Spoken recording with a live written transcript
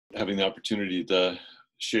having the opportunity to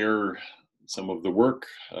share some of the work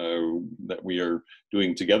that we are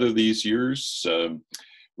doing together these years.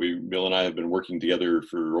 Bill and I have been working together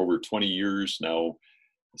for over 20 years now,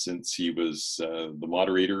 since he was the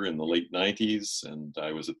moderator in the late 90s, and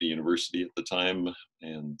I was at the university at the time,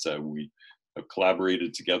 and we have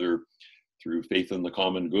collaborated together through Faith in the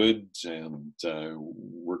Common Good, and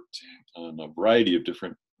worked on a variety of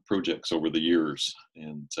different projects over the years,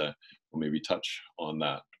 and we'll maybe touch on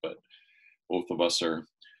that. But both of us are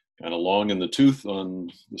kind of long in the tooth on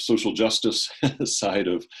the social justice side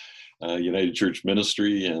of United Church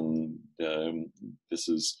ministry, and this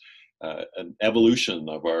is an evolution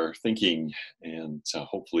of our thinking, and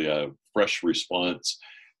hopefully a fresh response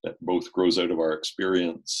that both grows out of our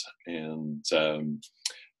experience and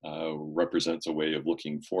represents a way of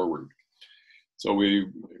looking forward. So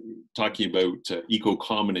we're talking about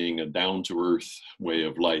eco-commoning, a down-to-earth way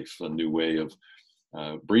of life, a new way of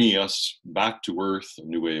bringing us back to earth, a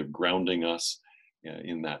new way of grounding us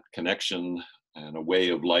in that connection, and a way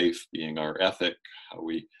of life being our ethic, how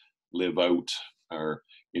we live out our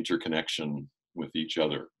interconnection with each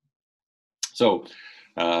other. So,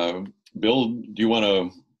 Bill, do you want to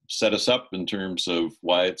set us up in terms of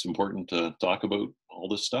why it's important to talk about all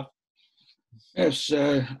this stuff? Yes,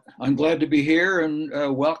 I'm glad to be here,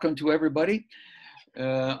 and welcome to everybody.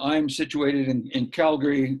 I'm situated in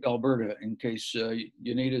Calgary, Alberta, in case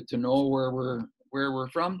you needed to know where we're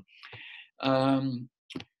from.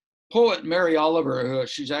 Poet Mary Oliver,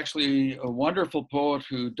 she's actually a wonderful poet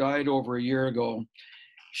who died over a year ago.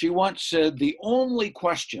 She once said, "The only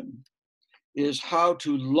question is how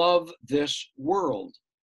to love this world."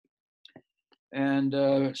 And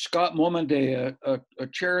Scott Momanday, a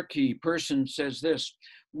Cherokee person, says this: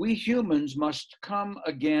 "We humans must come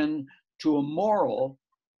again to a moral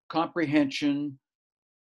comprehension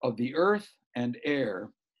of the earth and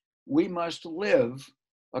air. We must live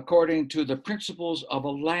according to the principles of a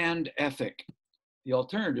land ethic. The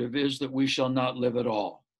alternative is that we shall not live at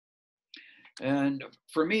all." And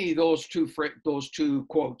for me, those two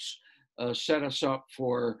quotes set us up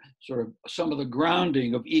for sort of some of the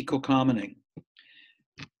grounding of eco-commoning.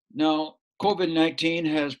 Now, COVID-19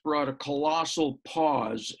 has brought a colossal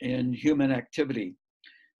pause in human activity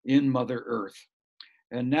in Mother Earth.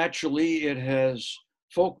 And naturally, it has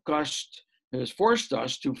forced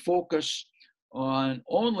us to focus on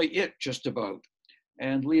only it just about,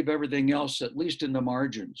 and leave everything else at least in the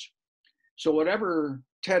margins. So whatever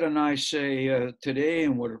Ted and I say today,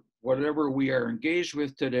 and whatever we are engaged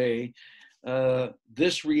with today,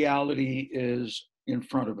 this reality is in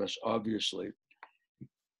front of us, obviously.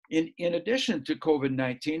 In addition to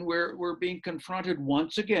COVID-19, we're being confronted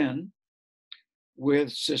once again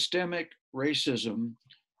with systemic racism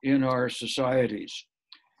in our societies.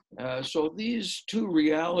 So these two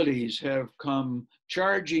realities have come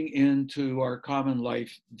charging into our common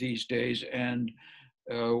life these days, and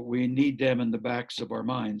we need them in the backs of our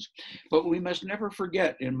minds. But we must never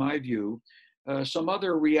forget, in my view, some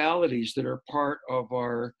other realities that are part of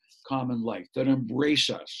our common life, that embrace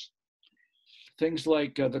us. Things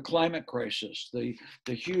like the climate crisis, the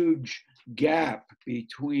huge gap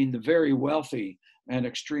between the very wealthy and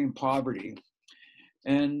extreme poverty.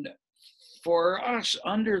 And for us,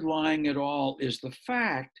 underlying it all is the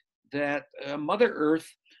fact that Mother Earth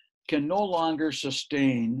can no longer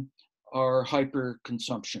sustain our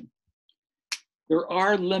hyper-consumption. There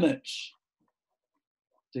are limits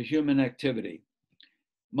to human activity.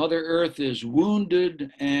 Mother Earth is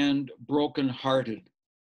wounded and brokenhearted.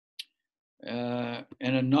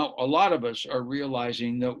 And a lot of us are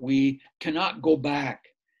realizing that we cannot go back,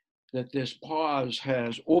 that this pause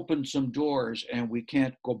has opened some doors and we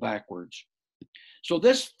can't go backwards. So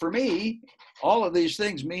this, for me, all of these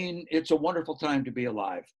things mean it's a wonderful time to be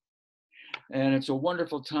alive. And it's a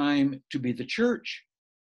wonderful time to be the church,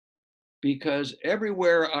 because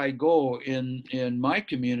everywhere I go in my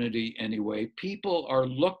community anyway, people are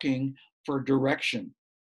looking for direction.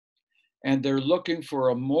 And they're looking for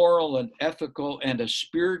a moral and ethical and a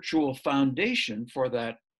spiritual foundation for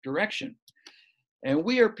that direction. And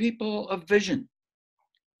we are people of vision.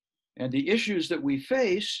 And the issues that we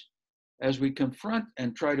face as we confront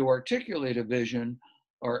and try to articulate a vision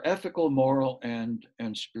are ethical, moral, and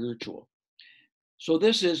spiritual. So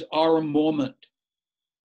this is our moment,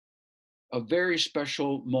 a very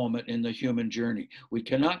special moment in the human journey. We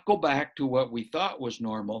cannot go back to what we thought was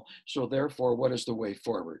normal, so therefore, what is the way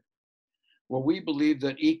forward? Well, we believe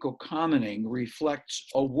that eco-commoning reflects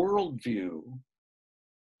a worldview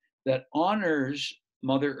that honors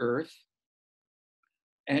Mother Earth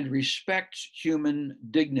and respects human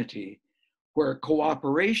dignity, where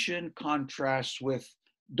cooperation contrasts with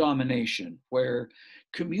domination, where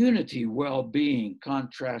community well-being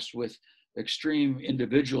contrasts with extreme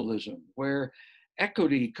individualism, where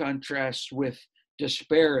equity contrasts with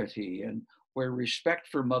disparity, and where respect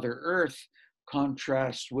for Mother Earth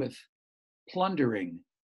contrasts with plundering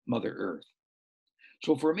Mother Earth.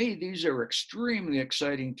 So for me, these are extremely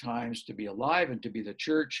exciting times to be alive and to be the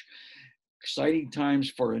church, exciting times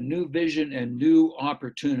for a new vision and new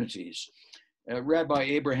opportunities. Rabbi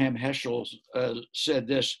Abraham Heschel said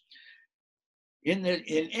this, in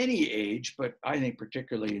any age, but I think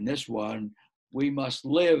particularly in this one, we must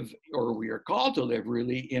live, or we are called to live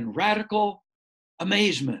really, in radical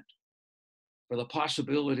amazement for the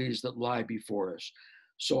possibilities that lie before us.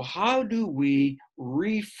 So how do we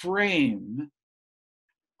reframe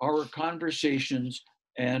our conversations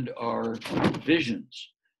and our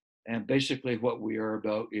visions? And basically what we are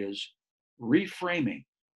about is reframing.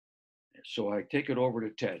 So I take it over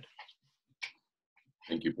to Ted.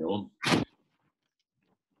 Thank you, Bill.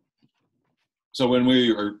 So when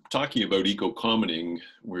we are talking about eco-commoning,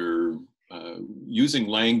 we're using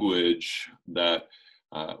language that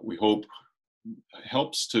we hope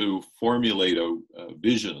helps to formulate a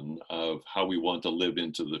vision of how we want to live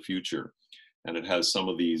into the future. And it has some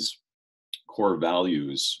of these core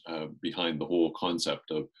values behind the whole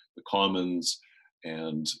concept of the commons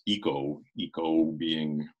and eco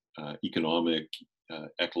being economic,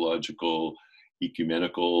 ecological,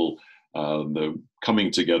 ecumenical, the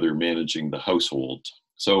coming together, managing the household.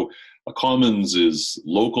 So a commons is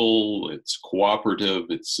local, it's cooperative,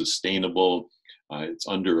 it's sustainable, it's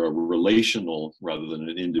under a relational rather than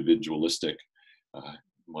an individualistic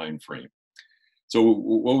mind frame. So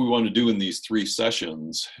what we want to do in these 3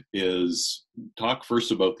 sessions is talk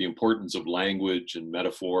first about the importance of language and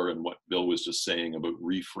metaphor and what Bill was just saying about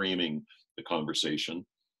reframing the conversation.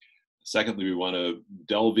 Secondly, we want to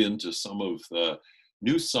delve into some of the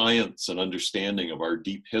new science and understanding of our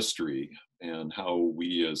deep history and how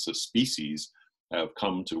we as a species have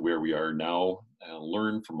come to where we are now, and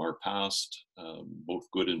learn from our past, both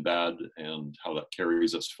good and bad, and how that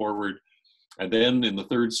carries us forward. And then in the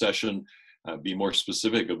 3rd session, be more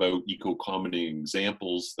specific about eco-commoning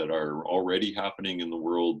examples that are already happening in the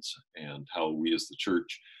world and how we as the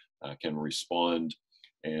church can respond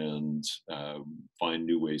and find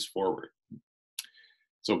new ways forward.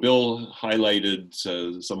 So Bill highlighted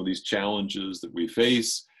some of these challenges that we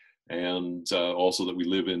face, and also that we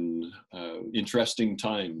live in interesting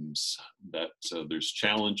times, that there's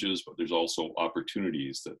challenges, but there's also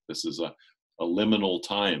opportunities, that this is a liminal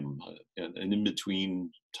time, an in-between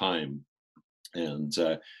time. And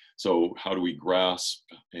so how do we grasp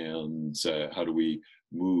and how do we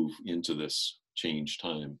move into this change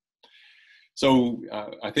time? So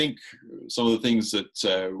I think some of the things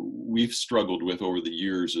that we've struggled with over the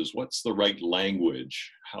years is what's the right language?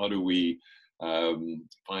 How do we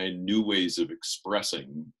find new ways of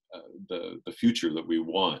expressing the future that we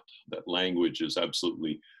want? That language is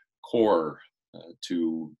absolutely core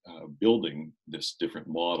to building this different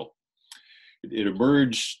model. It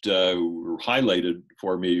emerged or highlighted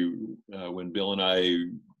for me when Bill and I,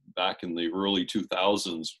 back in the early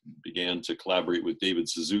 2000s, began to collaborate with David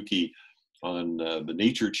Suzuki on the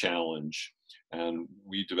Nature Challenge, and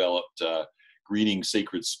we developed greening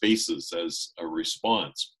sacred spaces as a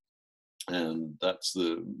response. And that's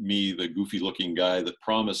the goofy looking guy that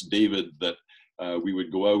promised David that we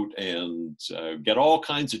would go out and get all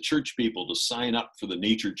kinds of church people to sign up for the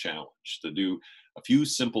Nature Challenge, to do a few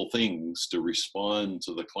simple things to respond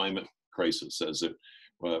to the climate crisis as it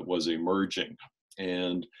was emerging.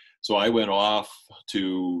 And so I went off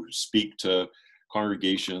to speak to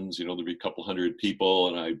congregations, there'd be a couple hundred people,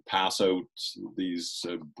 and I'd pass out these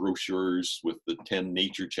brochures with the 10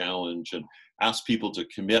 Nature Challenge and ask people to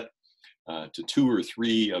commit to 2 or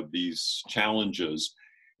 3 of these challenges,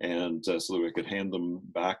 and so that I could hand them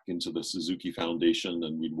back into the Suzuki Foundation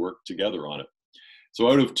and we'd work together on it. So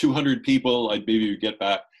out of 200 people, I'd maybe get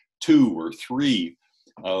back 2 or 3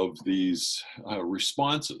 of these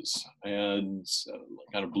responses, and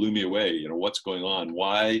kind of blew me away. What's going on?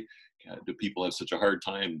 Why do people have such a hard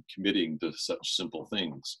time committing to such simple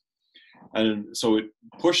things? And so it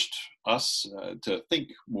pushed us to think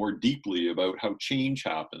more deeply about how change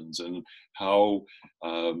happens, and how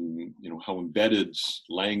how embedded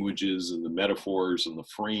language is, and the metaphors and the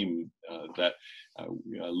frame that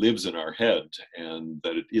lives in our head, and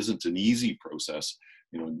that it isn't an easy process.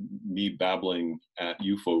 Me babbling at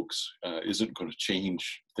you folks isn't going to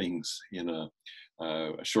change things in a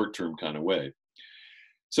short-term kind of way.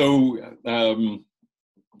 So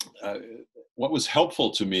what was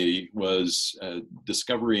helpful to me was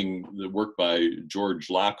discovering the work by George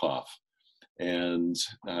Lakoff, And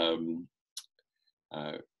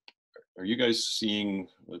are you guys seeing,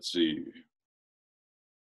 let's see,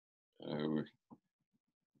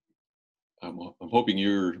 I'm hoping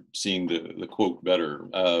you're seeing the quote better.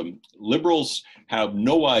 Liberals have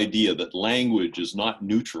no idea that language is not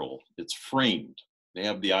neutral, it's framed. They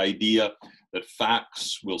have the idea that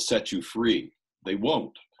facts will set you free. They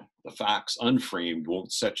won't. The facts unframed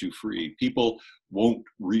won't set you free. People won't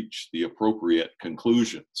reach the appropriate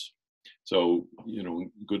conclusions. So, you know,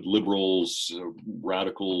 good liberals,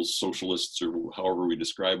 radicals, socialists, or however we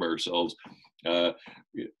describe ourselves,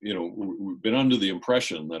 you know, we've been under the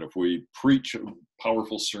impression that if we preach a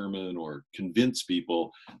powerful sermon or convince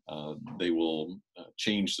people, they will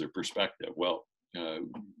change their perspective. Well,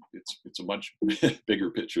 it's a much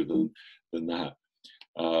bigger picture than that.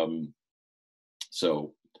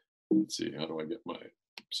 So let's see, how do I get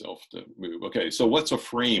myself to move? Okay, so what's a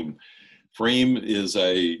frame? Frame is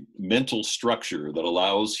a mental structure that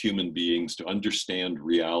allows human beings to understand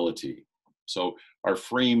reality. So our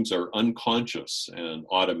frames are unconscious and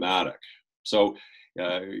automatic. So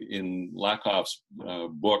in Lakoff's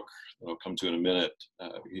book, I'll come to in a minute,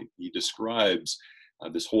 he describes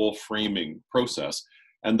this whole framing process,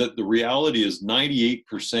 and that the reality is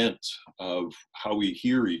 98% of how we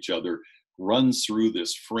hear each other runs through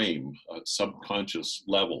this frame, subconscious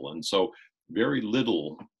level. And so very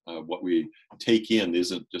little what we take in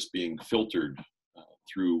isn't just being filtered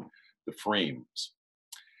through the frames.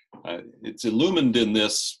 It's illumined in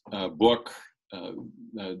this book,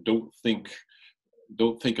 don't think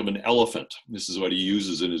of an elephant. This is what he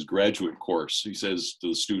uses in his graduate course. He says to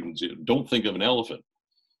the students, don't think of an elephant.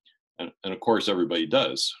 And of course everybody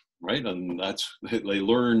does, right? And that's, they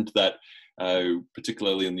learned that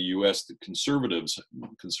particularly in the US, the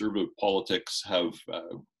conservative politics have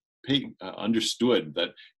understood that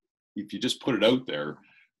if you just put it out there,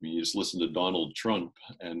 I mean, you just listen to Donald Trump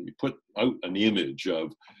and you put out an image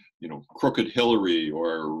of, you know, crooked Hillary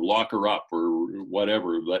or lock her up or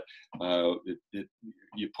whatever, that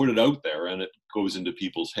you put it out there and it goes into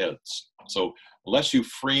people's heads. So unless you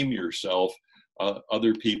frame yourself,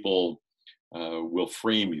 other people will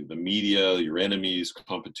frame you, the media, your enemies,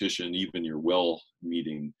 competition, even your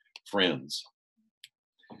well-meaning friends.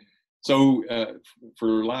 So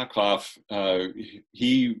for Lakoff,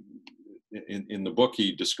 he, in the book,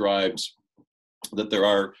 he describes that there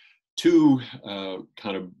are two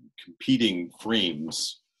kind of competing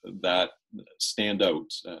frames that stand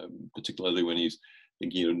out, particularly when he's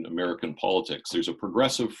thinking in American politics. There's a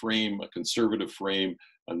progressive frame, a conservative frame,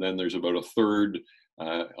 and then there's about a third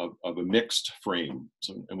of a mixed frame.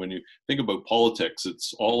 So, and when you think about politics,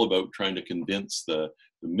 it's all about trying to convince the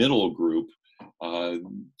middle group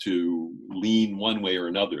to lean one way or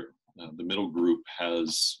another. The middle group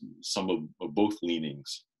has some of both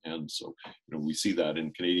leanings. And so, you know, we see that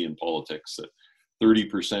in Canadian politics, that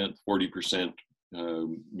 30%, 40%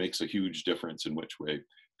 makes a huge difference in which way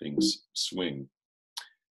things swing.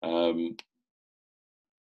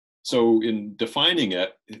 So in defining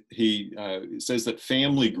it, he says that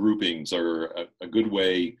family groupings are a good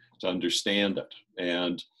way to understand it.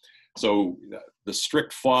 And so the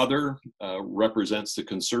strict father represents the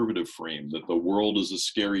conservative frame, that the world is a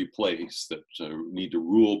scary place, that need to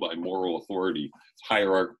rule by moral authority,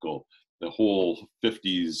 hierarchical, the whole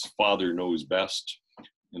 50s father knows best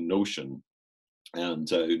notion, and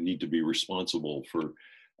need to be responsible for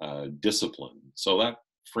discipline. So that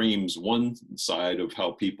frames one side of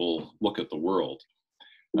how people look at the world.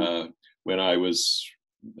 When I was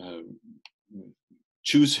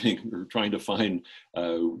choosing or trying to find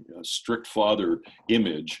a strict father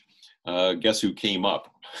image, guess who came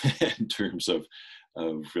up in terms of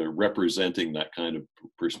representing that kind of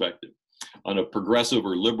perspective? On a progressive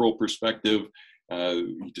or liberal perspective,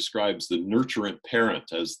 he describes the nurturant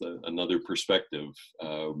parent as another perspective,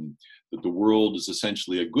 that the world is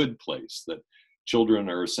essentially a good place, that children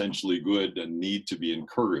are essentially good and need to be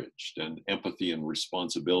encouraged, and empathy and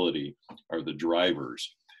responsibility are the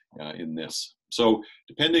drivers in this. So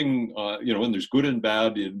depending, you know, and there's good and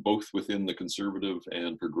bad in both within the conservative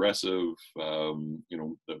and progressive. You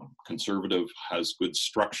know, the conservative has good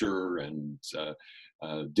structure and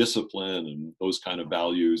discipline and those kind of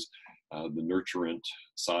values. The nurturant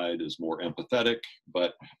side is more empathetic,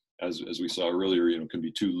 but as we saw earlier, you know, can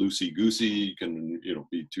be too loosey-goosey, can, you know,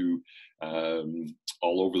 be too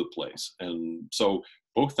all over the place. And so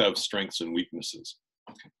both have strengths and weaknesses.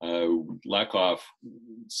 Lakoff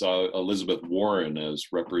saw Elizabeth Warren as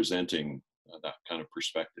representing that kind of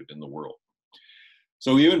perspective in the world.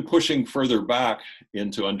 So even pushing further back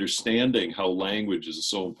into understanding how language is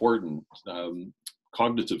so important,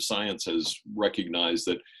 cognitive science has recognized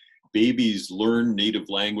that babies learn native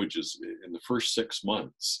languages in the first 6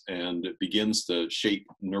 months, and it begins to shape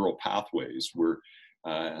neural pathways where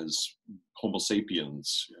as Homo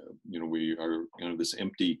sapiens, we are kind of this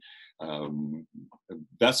empty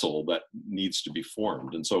vessel that needs to be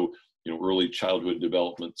formed. And so, early childhood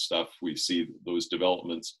development stuff, we see those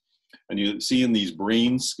developments, and you see in these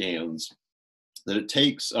brain scans that it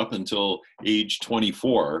takes up until age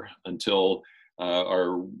 24 until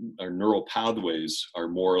our neural pathways are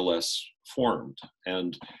more or less formed.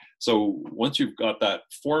 And so once you've got that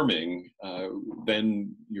forming,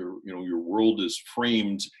 then your world is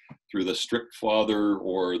framed through the strict father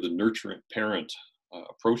or the nurturant parent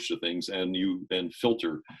approach to things, and you then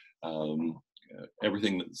filter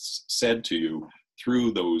everything that's said to you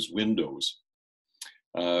through those windows.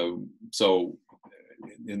 So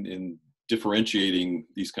in differentiating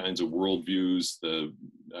these kinds of worldviews, the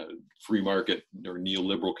free market or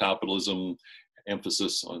neoliberal capitalism,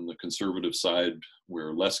 emphasis on the conservative side,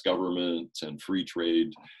 where less government and free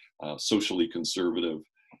trade, socially conservative,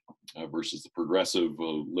 versus the progressive,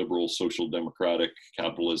 liberal, social democratic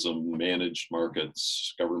capitalism, managed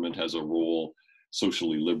markets, government has a role,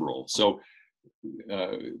 socially liberal. So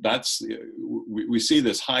we see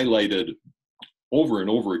this highlighted over and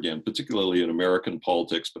over again, particularly in American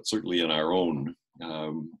politics, but certainly in our own,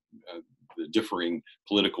 the differing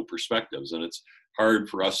political perspectives. And it's hard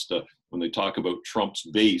for us to, when they talk about Trump's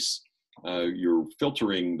base, you're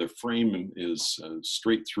filtering, the frame is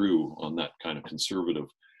straight through on that kind of conservative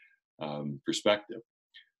perspective.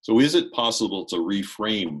 So is it possible to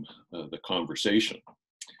reframe the conversation?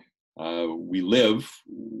 We live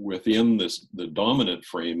within the dominant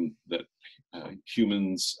frame that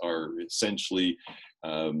humans are essentially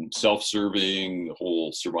self-serving, the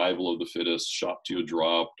whole survival of the fittest, shop to a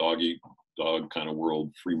drop, dog eat dog kind of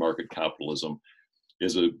world, free market capitalism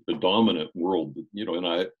is a dominant world, and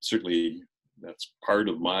I certainly, that's part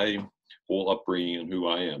of my whole upbringing and who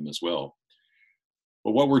I am as well.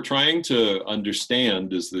 But what we're trying to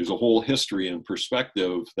understand is there's a whole history and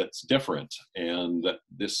perspective that's different, and that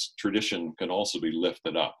this tradition can also be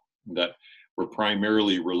lifted up, that we're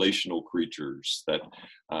primarily relational creatures, that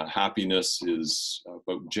happiness is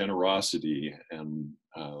about generosity and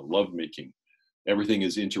lovemaking. Everything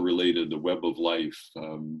is interrelated, the web of life.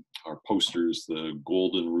 Our posters, the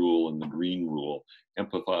golden rule and the green rule,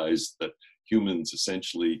 empathize that humans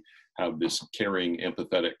essentially have this caring,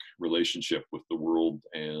 empathetic relationship with the world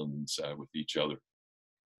and with each other.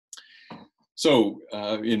 So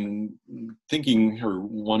in thinking or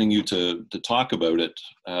wanting you to talk about it,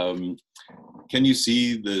 can you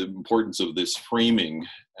see the importance of this framing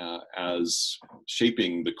as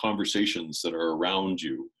shaping the conversations that are around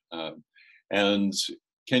you? And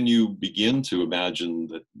can you begin to imagine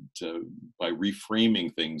that by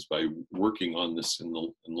reframing things, by working on this in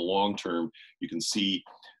the long term, you can see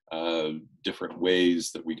different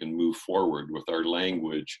ways that we can move forward with our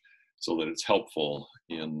language so that it's helpful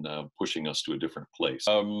in pushing us to a different place.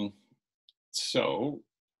 So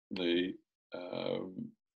let's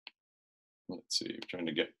see, I'm trying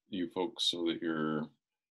to get you folks so that you're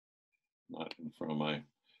not in front of my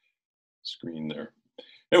screen there.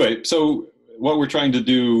 Anyway, so what we're trying to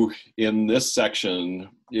do in this section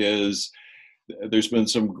is, there's been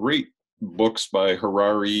some great books by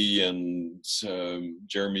Harari and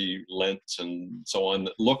Jeremy Lent and so on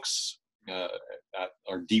that looks at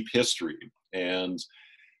our deep history. And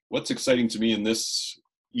what's exciting to me in this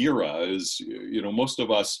era is, most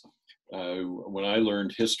of us, when I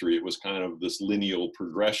learned history, it was kind of this lineal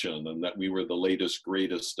progression, and that we were the latest,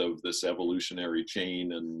 greatest of this evolutionary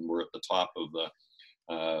chain, and we're at the top of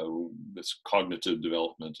this cognitive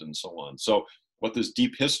development and so on. So what this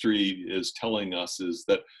deep history is telling us is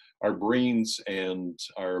that our brains and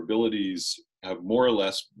our abilities have more or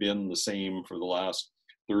less been the same for the last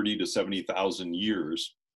 30 to 70,000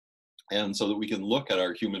 years. And so that we can look at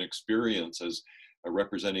our human experience as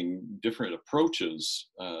representing different approaches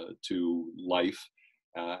to life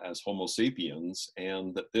as Homo sapiens,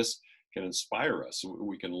 and that this can inspire us.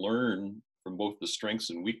 We can learn from both the strengths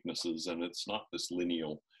and weaknesses, and it's not this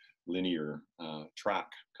linear track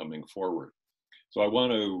coming forward. So I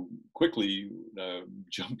want to quickly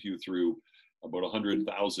jump you through about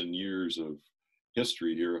 100,000 years of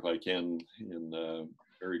history here, if I can, in a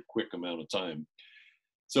very quick amount of time.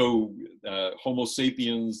 So Homo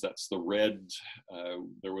sapiens, that's the red.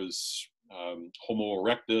 There was Homo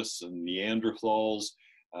erectus and Neanderthals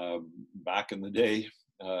back in the day.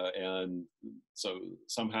 And so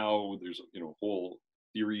somehow there's whole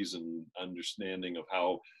theories and understanding of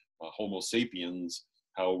how Homo sapiens,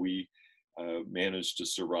 how we managed to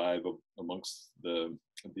survive amongst the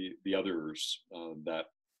others that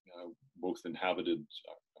both inhabited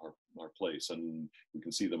our place. And we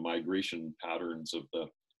can see the migration patterns of the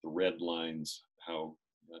red lines, how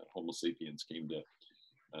Homo sapiens came to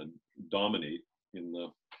dominate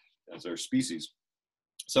as our species.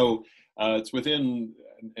 So it's within,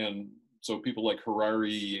 and so people like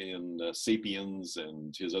Harari and Sapiens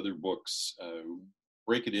and his other books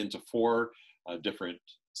break it into 4 different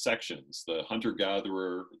sections: the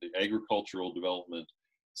hunter-gatherer, the agricultural development,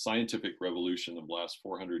 scientific revolution of the last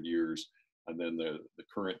 400 years, and then the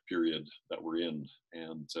current period that we're in.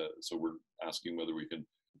 And so we're asking whether we can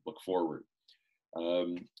look forward.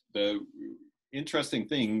 The interesting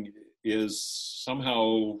thing is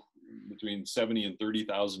somehow between 70 and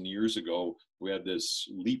 30,000 years ago, we had this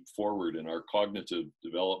leap forward in our cognitive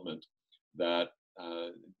development that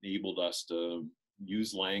enabled us to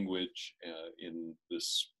use language in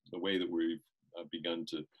the way that we've begun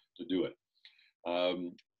to do it.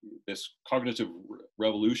 This cognitive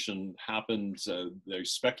revolution happened, they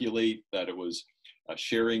speculate that it was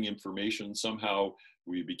sharing information. Somehow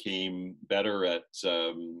we became better at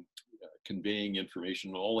conveying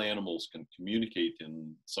information. All animals can communicate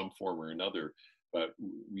in some form or another, but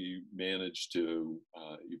we managed to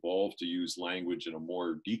evolve to use language in a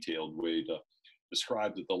more detailed way to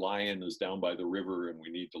describe that the lion is down by the river and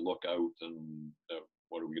we need to look out, and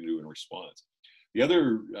what are we going to do in response. The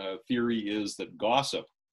other theory is that gossip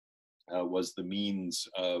was the means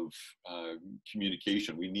of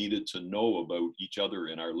communication. We needed to know about each other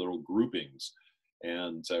in our little groupings,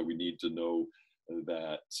 and we need to know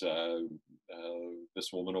that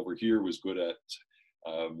this woman over here was good at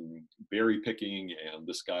berry picking, and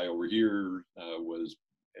this guy over here was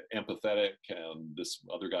empathetic, and this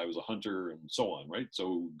other guy was a hunter, and so on, right?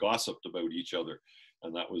 So gossiped about each other,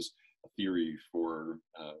 and that was a theory for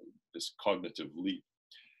this cognitive leap.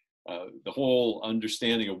 The whole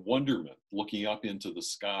understanding of wonderment, looking up into the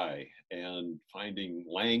sky and finding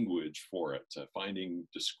language for it, finding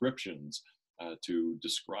descriptions to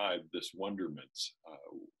describe this wonderment.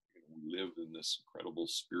 We live in this incredible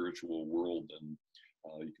spiritual world, and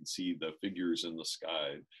you can see the figures in the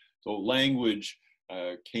sky. So language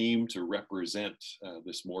came to represent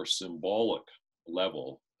this more symbolic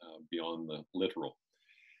level beyond the literal.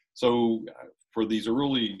 So for these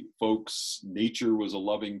early folks, nature was a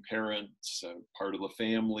loving parent, part of the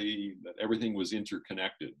family, that everything was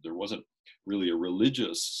interconnected. There wasn't really a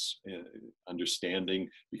religious understanding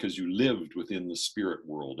because you lived within the spirit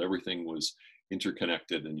world. Everything was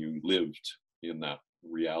interconnected and you lived in that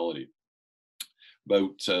reality.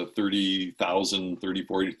 About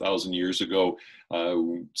 40,000 years ago,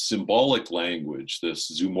 symbolic language,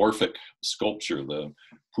 this zoomorphic sculpture, the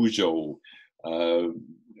Pujo,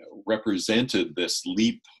 represented this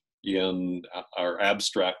leap in our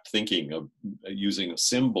abstract thinking of using a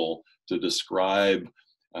symbol to describe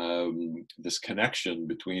this connection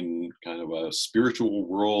between kind of a spiritual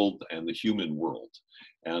world and the human world.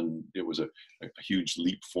 And it was a huge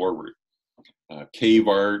leap forward. Cave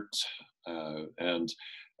art, and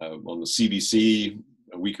on the CBC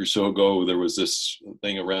a week or so ago, there was this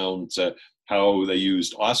thing around how they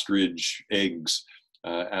used ostrich eggs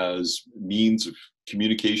as means of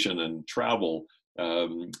communication and travel,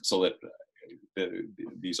 so that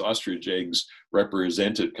these ostrich eggs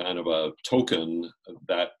represented kind of a token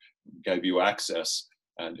that gave you access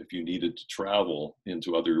and if you needed to travel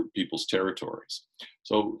into other people's territories.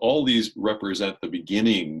 So all these represent the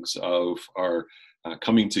beginnings of our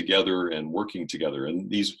coming together and working together.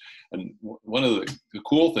 And one of the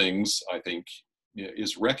cool things, I think,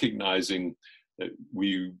 is recognizing that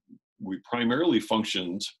we primarily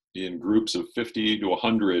functioned in groups of 50 to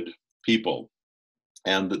 100 people,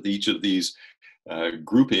 and that each of these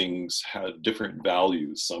groupings had different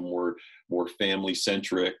values. Some were more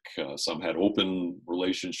family-centric, some had open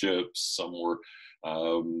relationships, some were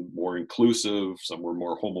more inclusive, some were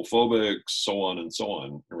more homophobic, so on,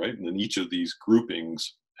 right? And then each of these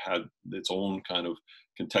groupings had its own kind of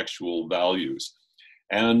contextual values.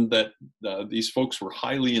 And that these folks were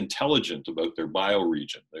highly intelligent about their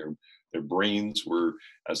bioregion. Their brains were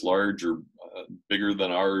as large or bigger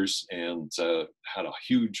than ours, and had a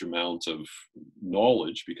huge amount of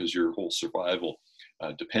knowledge because your whole survival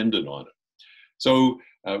depended on it. So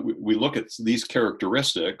we look at these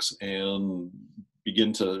characteristics and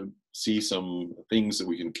begin to see some things that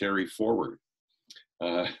we can carry forward.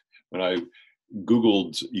 When I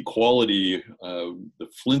Googled equality, the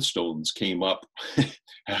Flintstones came up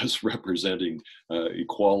as representing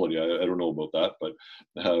equality. I don't know about that, but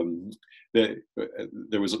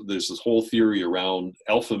there's this whole theory around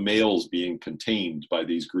alpha males being contained by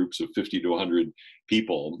these groups of 50 to 100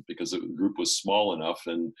 people because the group was small enough,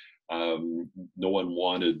 and no one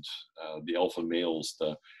wanted the alpha males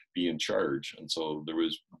to be in charge, and so there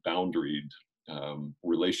was boundaried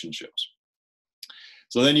relationships.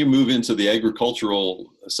 So then you move into the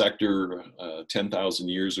agricultural sector. 10,000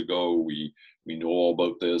 years ago, we know all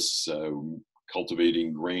about this.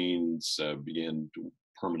 Cultivating grains, began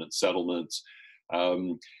permanent settlements.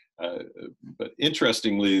 But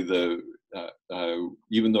interestingly,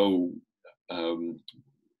 even though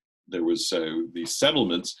there was these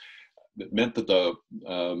settlements, that meant that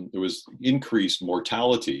there was increased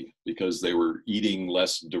mortality because they were eating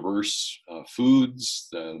less diverse foods.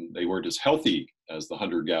 They weren't as healthy as the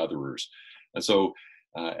hunter-gatherers. And so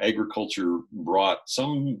agriculture brought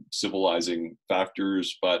some civilizing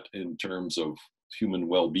factors, but in terms of human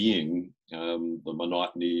well-being, the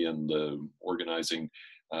monotony and the organizing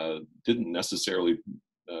didn't necessarily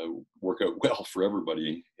work out well for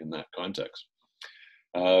everybody in that context.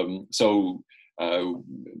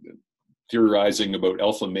 Theorizing about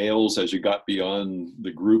alpha males, as you got beyond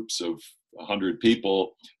the groups of 100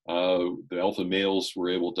 people, the alpha males were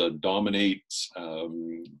able to dominate,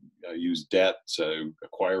 use debt,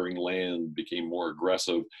 acquiring land, became more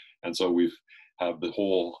aggressive. And so we have the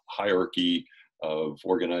whole hierarchy of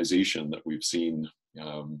organization that we've seen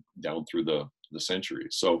down through the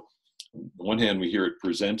centuries. So on the one hand, we hear it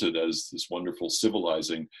presented as this wonderful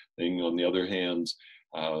civilizing thing. On the other hand,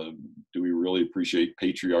 do we really appreciate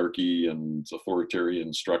patriarchy and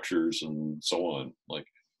authoritarian structures and so on? Like,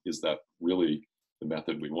 is that really the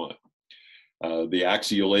method we want? The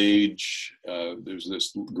axial age, there's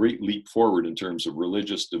this great leap forward in terms of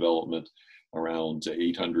religious development around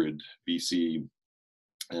 800 BC,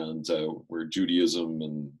 and where Judaism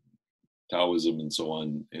and Taoism and so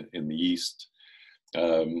on in the East.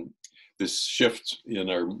 This shift in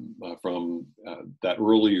our from that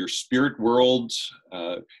earlier spirit world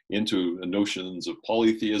into notions of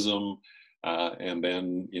polytheism, and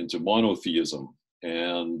then into monotheism,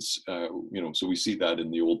 and so we see that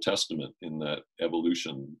in the Old Testament in that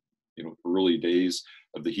evolution. Early days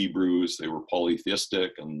of the Hebrews, they were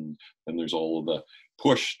polytheistic, and then there's all of the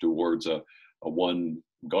push towards a one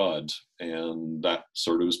God, and that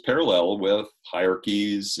sort of is parallel with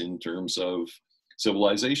hierarchies in terms of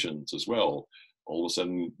civilizations as well. All of a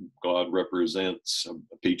sudden, God represents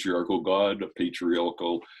a patriarchal God, a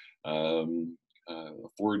patriarchal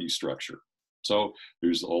authority structure. So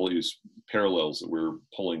there's all these parallels that we're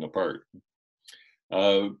pulling apart.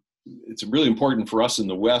 It's really important for us in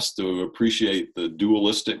the West to appreciate the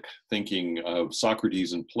dualistic thinking of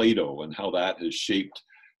Socrates and Plato and how that has shaped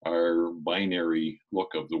our binary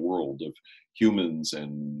look of the world of humans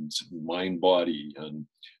and mind body. And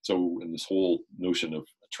so in this whole notion of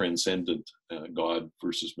transcendent God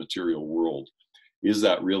versus material world, is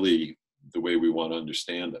that really the way we want to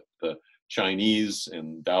understand it? The Chinese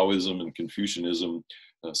and Taoism and Confucianism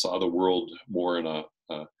saw the world more in a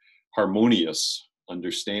harmonious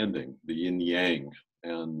understanding, the yin yang.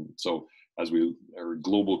 And so as we are a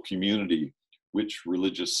global community, which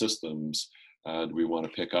religious systems do we want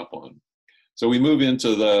to pick up on? So we move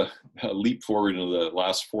into the leap forward into the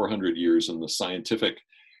last 400 years in the scientific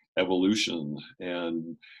evolution,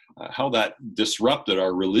 and how that disrupted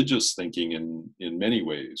our religious thinking in many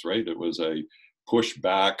ways, right? It was a push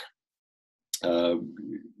back, no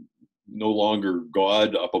longer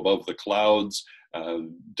God up above the clouds,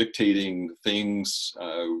 dictating things.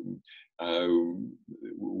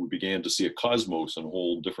 We began to see a cosmos in a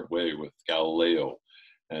whole different way with Galileo,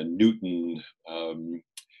 and Newton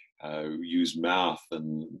used math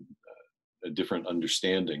and a different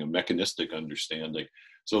understanding, a mechanistic understanding.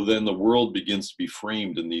 So then the world begins to be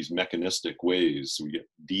framed in these mechanistic ways. We get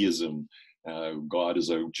deism. God is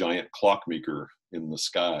a giant clockmaker in the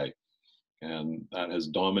sky. And that has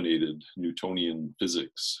dominated Newtonian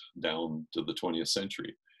physics down to the 20th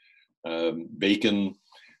century. Bacon,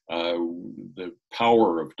 the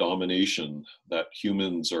power of domination, that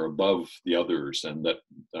humans are above the others and that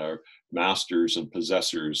are masters and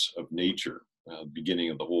possessors of nature, beginning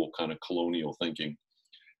of the whole kind of colonial thinking.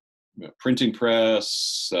 Printing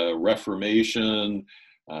press, Reformation,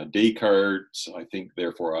 Descartes, I think,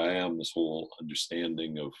 therefore I am, this whole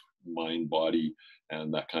understanding of mind, body,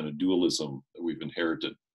 and that kind of dualism that we've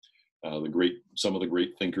inherited. Some of the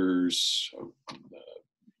great thinkers,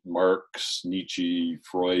 Marx, Nietzsche,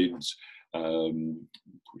 Freud,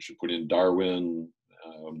 we should put in Darwin,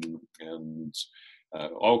 and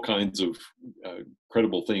all kinds of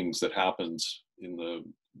credible things that happened in the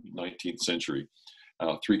 19th century.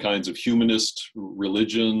 Three kinds of humanist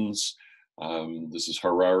religions. This is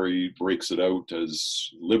Harari breaks it out as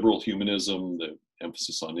liberal humanism, the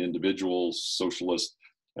emphasis on individuals, socialist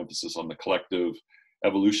emphasis on the collective,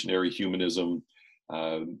 evolutionary humanism.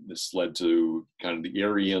 This led to kind of the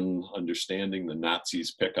Aryan understanding. The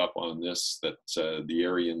Nazis pick up on this, that the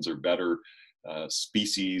Aryans are better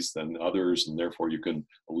species than others, and therefore you can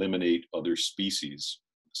eliminate other species.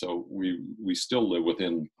 So we still live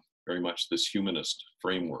within very much this humanist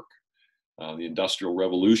framework. The industrial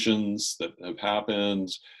revolutions that have happened,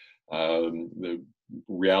 the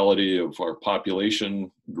reality of our population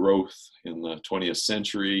growth in the 20th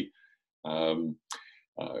century. On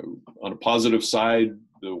a positive side,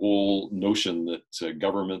 the whole notion that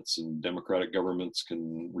governments and democratic governments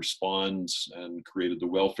can respond, and created the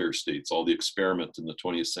welfare states, all the experiment in the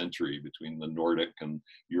 20th century between the Nordic and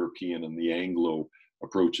European and the Anglo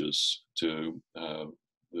approaches to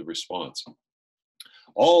the response.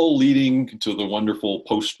 All leading to the wonderful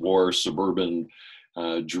post-war suburban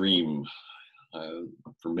dream.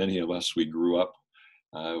 For many of us, we grew up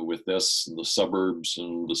with this, the suburbs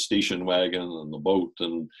and the station wagon and the boat,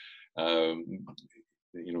 and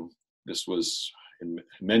you know, this was in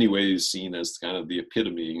many ways seen as kind of the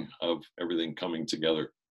epitome of everything coming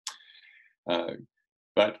together.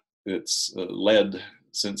 But it's led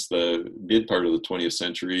since the mid part of the 20th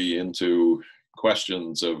century into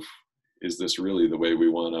questions of, is this really the way we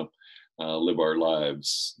want to live our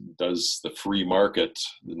lives? Does the free market,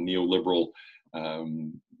 the neoliberal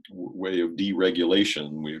way of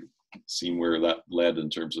deregulation, we've seen where that led in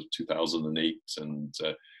terms of 2008 and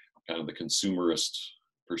kind of the consumerist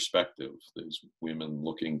perspective. There's women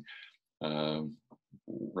looking,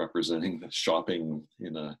 representing the shopping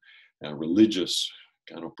in a religious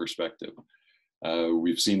kind of perspective.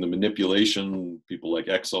 We've seen the manipulation. People like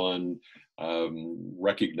Exxon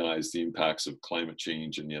recognize the impacts of climate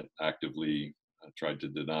change and yet actively tried to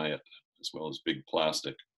deny it, as well as big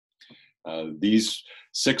plastic. These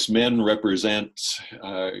 6 men represent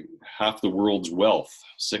half the world's wealth.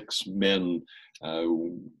 6 men,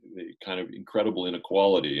 kind of incredible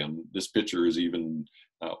inequality. And this picture is even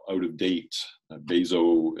out of date.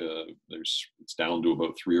 It's down to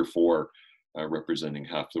about 3 or 4 representing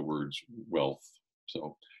half the world's wealth.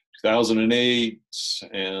 So 2008,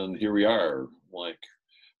 and here we are. Like,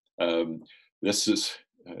 this is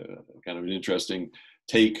kind of an interesting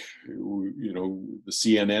take, you know, the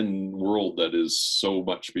CNN world that is so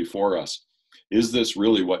much before us. Is this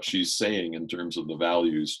really what she's saying in terms of the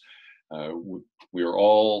values? We are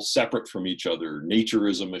all separate from each other. Nature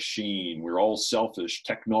is a machine. We're all selfish.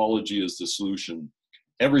 Technology is the solution.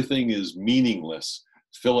 Everything is meaningless.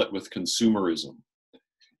 Fill it with consumerism.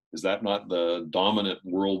 Is that not the dominant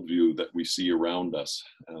worldview that we see around us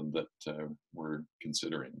and that we're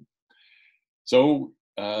considering? So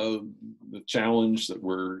the challenge that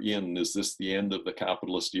we're in, is this the end of the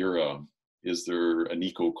capitalist era? Is there an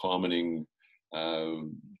eco-commoning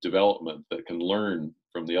development that can learn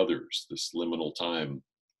from the others, this liminal time?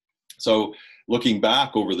 So looking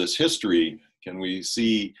back over this history, can we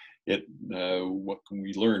see it, what can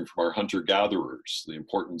we learn from our hunter-gatherers? The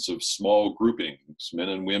importance of small groupings, men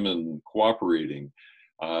and women cooperating,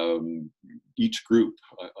 each group,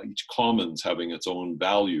 each commons having its own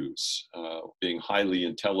values, being highly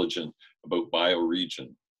intelligent about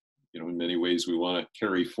bioregion. You know, in many ways we want to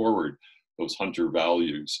carry forward those hunter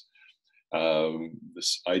values.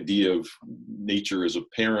 This idea of nature as a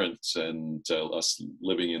parent and us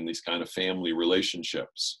living in these kind of family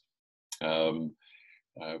relationships.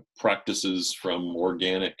 Practices from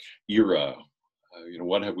organic era. You know,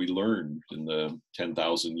 what have we learned in the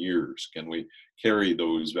 10,000 years? Can we carry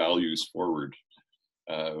those values forward?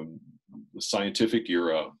 The scientific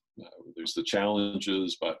era, there's the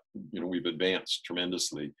challenges, but you know, we've advanced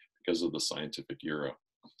tremendously because of the scientific era.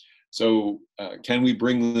 So can we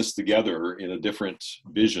bring this together in a different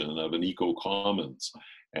vision of an eco-commons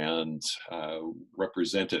and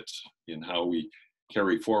represent it in how we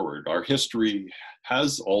carry forward? Our history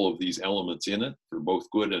has all of these elements in it, for both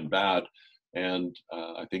good and bad, and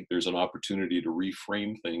I think there's an opportunity to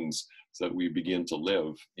reframe things so that we begin to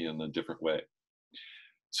live in a different way.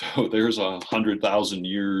 So there's 100,000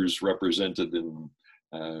 years represented in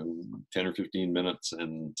 10 or 15 minutes,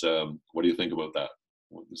 and what do you think about that?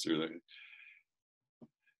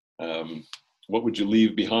 What would you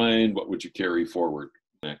leave behind? What would you carry forward?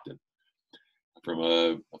 Connected. From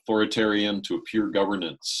an authoritarian to a pure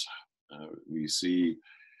governance, we see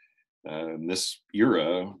in this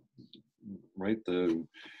era, right, the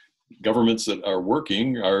governments that are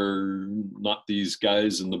working are not these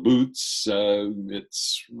guys in the boots.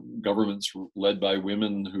 It's governments led by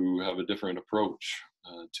women who have a different approach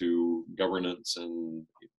to governance and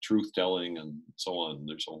truth-telling and so on.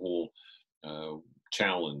 There's a whole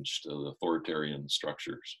challenge to the authoritarian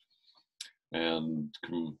structures. And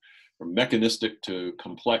from mechanistic to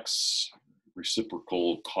complex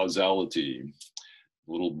reciprocal causality.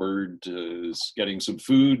 The little bird is getting some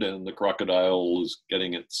food and the crocodile is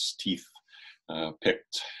getting its teeth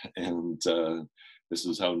picked. And this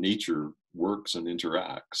is how nature works and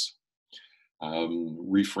interacts.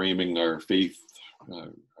 Reframing our faith, our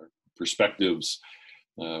perspectives,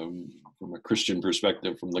 from a Christian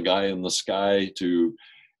perspective, from the guy in the sky to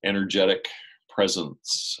energetic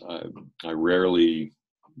presence. I rarely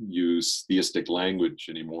use theistic language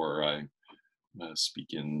anymore. I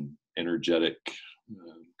speak in energetic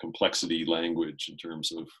complexity language in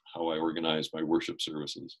terms of how I organize my worship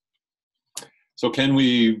services. So can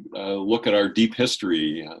we look at our deep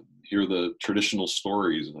history, hear the traditional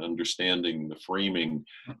stories and understanding the framing,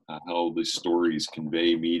 how the stories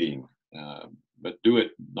convey meaning, but do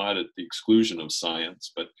it not at the exclusion of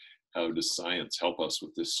science, but how does science help us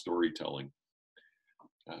with this storytelling?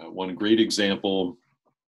 One great example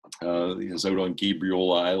is out on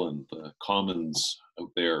Gabriel Island, the commons out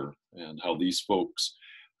there, and how these folks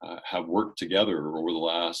have worked together over the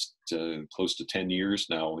last close to 10 years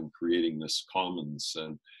now in creating this commons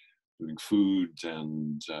and doing food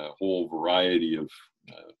and a whole variety of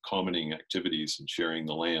commoning activities and sharing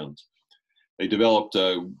the land. They developed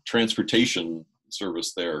a transportation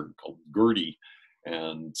service there called Gertie,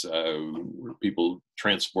 and people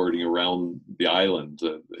transporting around the island.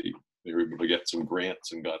 They were able to get some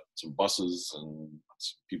grants and got some buses and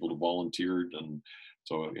people to volunteered, and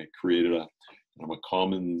so it created a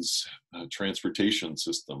commons transportation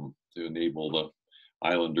system to enable the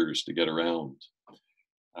islanders to get around.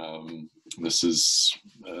 This is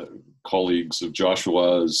colleagues of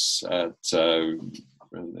Joshua's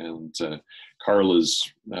and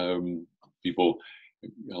Carla's, people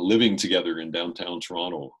living together in downtown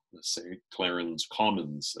Toronto, the St. Clarence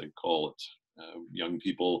Commons, they call it. Young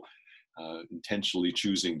people intentionally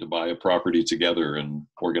choosing to buy a property together and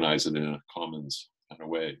organize it in a commons kind of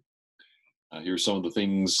way. Here's some of the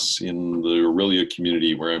things in the Orillia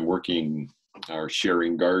community where I'm working: our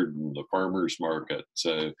sharing garden, the farmers market,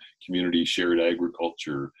 community shared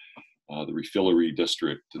agriculture, the refillery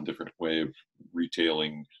district, a different way of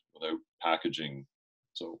retailing without packaging.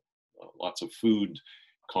 So lots of food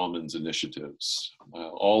commons initiatives,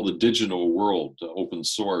 all the digital world, open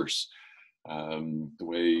source, the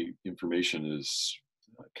way information is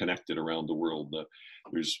connected around the world.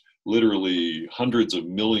 There's literally hundreds of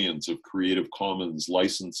millions of Creative Commons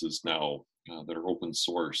licenses now that are open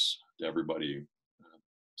source to everybody.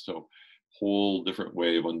 So whole different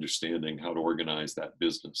way of understanding how to organize that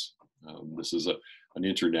business. This is an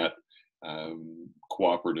internet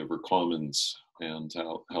cooperative or commons, and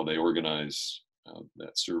how they organize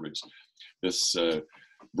that service. This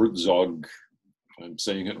Bertzog, if I'm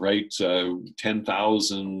saying it right,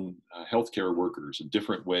 10,000 healthcare workers, a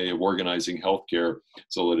different way of organizing healthcare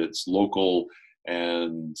so that it's local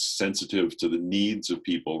and sensitive to the needs of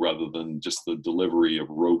people rather than just the delivery of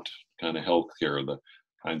rote kind of healthcare, the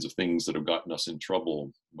kinds of things that have gotten us in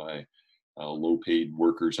trouble by low-paid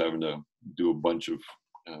workers having to do a bunch of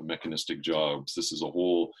mechanistic jobs. This is a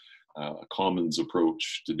whole commons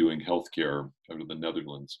approach to doing healthcare out of the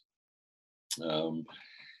Netherlands.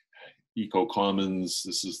 Eco Commons,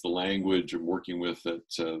 this is the language I'm working with at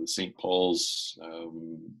St. Paul's,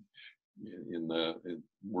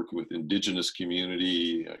 working with indigenous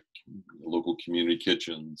community, local community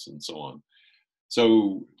kitchens, and so on.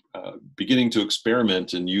 So beginning to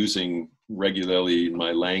experiment and using regularly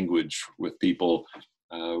my language with people,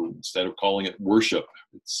 instead of calling it worship,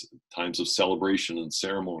 it's times of celebration and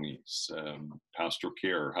ceremonies, pastoral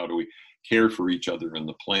care. How do we care for each other and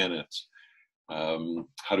the planet?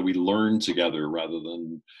 How do we learn together rather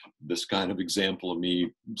than this kind of example of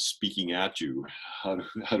me speaking at you? How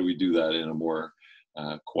do we do that in a more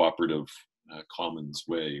cooperative, commons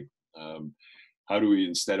way? How do we,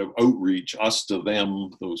 instead of outreach, us to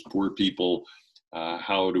them, those poor people,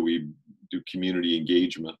 how do we do community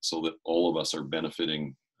engagement so that all of us are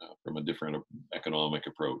benefiting from a different economic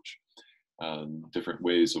approach? Different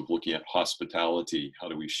ways of looking at hospitality. How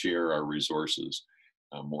do we share our resources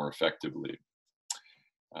more effectively?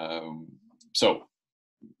 So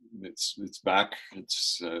it's back,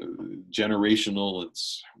 it's generational,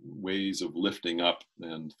 it's ways of lifting up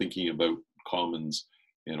and thinking about commons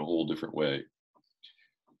in a whole different way.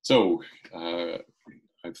 So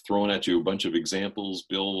I've thrown at you a bunch of examples.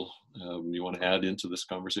 Bill, you want to add into this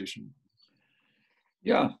conversation?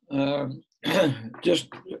 Yeah,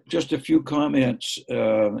 just a few comments,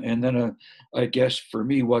 and then I guess for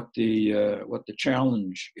me what the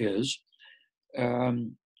challenge is.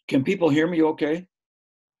 Can people hear me okay?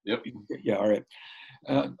 Yep. Yeah, all right.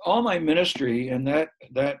 All my ministry, and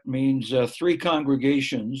that means 3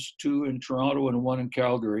 congregations, 2 in Toronto and 1 in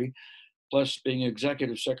Calgary, plus being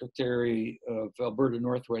executive secretary of Alberta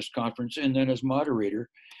Northwest Conference, and then as moderator.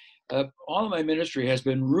 All of my ministry has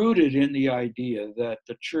been rooted in the idea that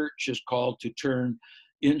the church is called to turn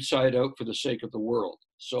inside out for the sake of the world.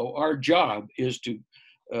 So our job is to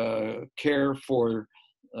care for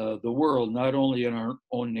the world, not only in our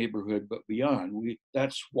own neighborhood, but beyond.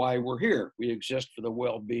 That's why we're here. We exist for the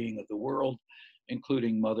well-being of the world,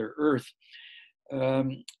 including Mother Earth.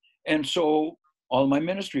 And so all my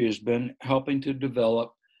ministry has been helping to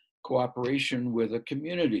develop cooperation with a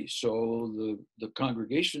community. So the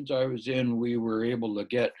congregations I was in, we were able to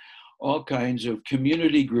get all kinds of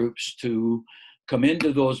community groups to come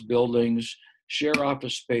into those buildings, share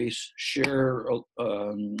office space, share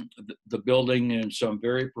the building in some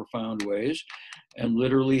very profound ways, and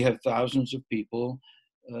literally have thousands of people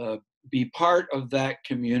be part of that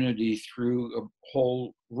community through a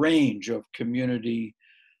whole range of community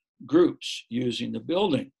groups using the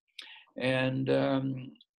building. And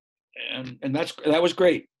that was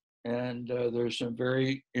great. And there's some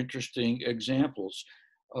very interesting examples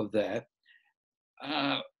of that.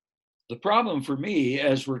 The problem for me,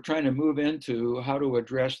 as we're trying to move into how to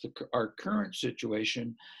address our current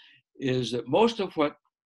situation, is that most of what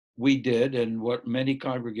we did and what many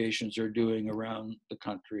congregations are doing around the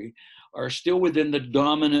country are still within the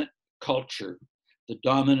dominant culture, the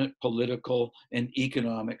dominant political and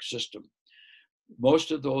economic system.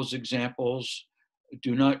 Most of those examples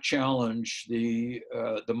do not challenge the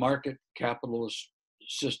market capitalist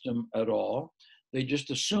system at all. They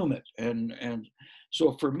just assume it. And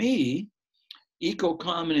so for me,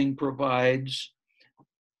 eco-commoning provides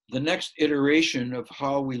the next iteration of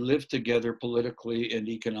how we live together politically and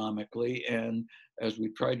economically. And as we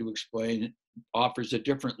tried to explain, offers a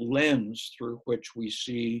different lens through which we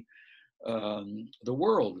see the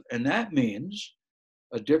world. And that means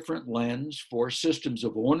a different lens for systems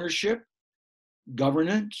of ownership,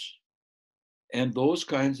 governance, and those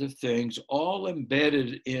kinds of things, all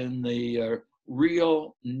embedded in the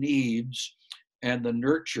real needs and the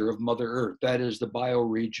nurture of Mother Earth. That is the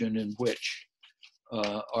bioregion in which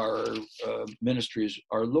our ministries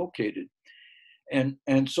are located.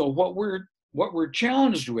 And so what we're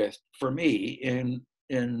challenged with, for me,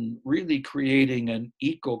 in really creating an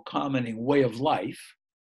eco-commoning way of life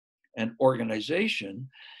and organization,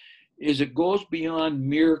 is it goes beyond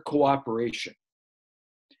mere cooperation.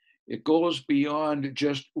 It goes beyond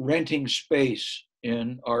just renting space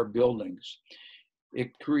in our buildings.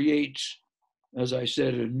 It creates, as I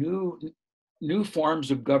said, a new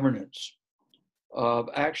forms of governance, of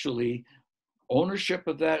actually ownership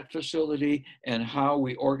of that facility and how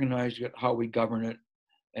we organize it, how we govern it,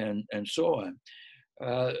 and so on.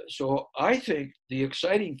 So I think the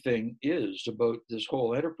exciting thing is about this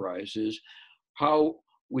whole enterprise is how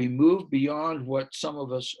we move beyond what some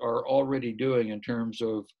of us are already doing in terms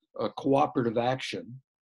of cooperative action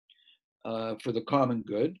for the common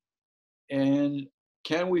good. And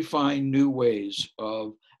can we find new ways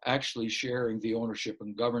of actually sharing the ownership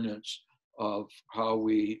and governance of how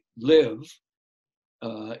we live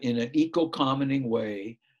in an eco-commoning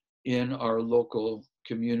way in our local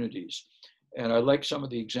communities? And I like some of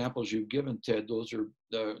the examples you've given, Ted. Those are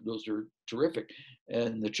terrific.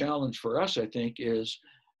 And the challenge for us, I think, is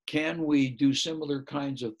can we do similar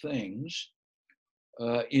kinds of things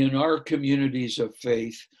in our communities of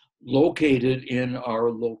faith located in our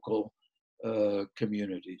local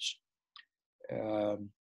communities?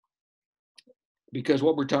 Because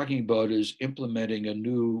what we're talking about is implementing a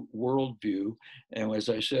new worldview. And as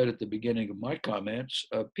I said at the beginning of my comments,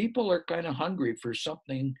 people are kind of hungry for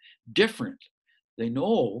something different. They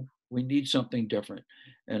know we need something different.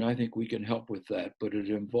 And I think we can help with that, but it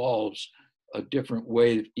involves a different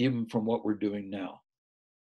way, even from what we're doing now.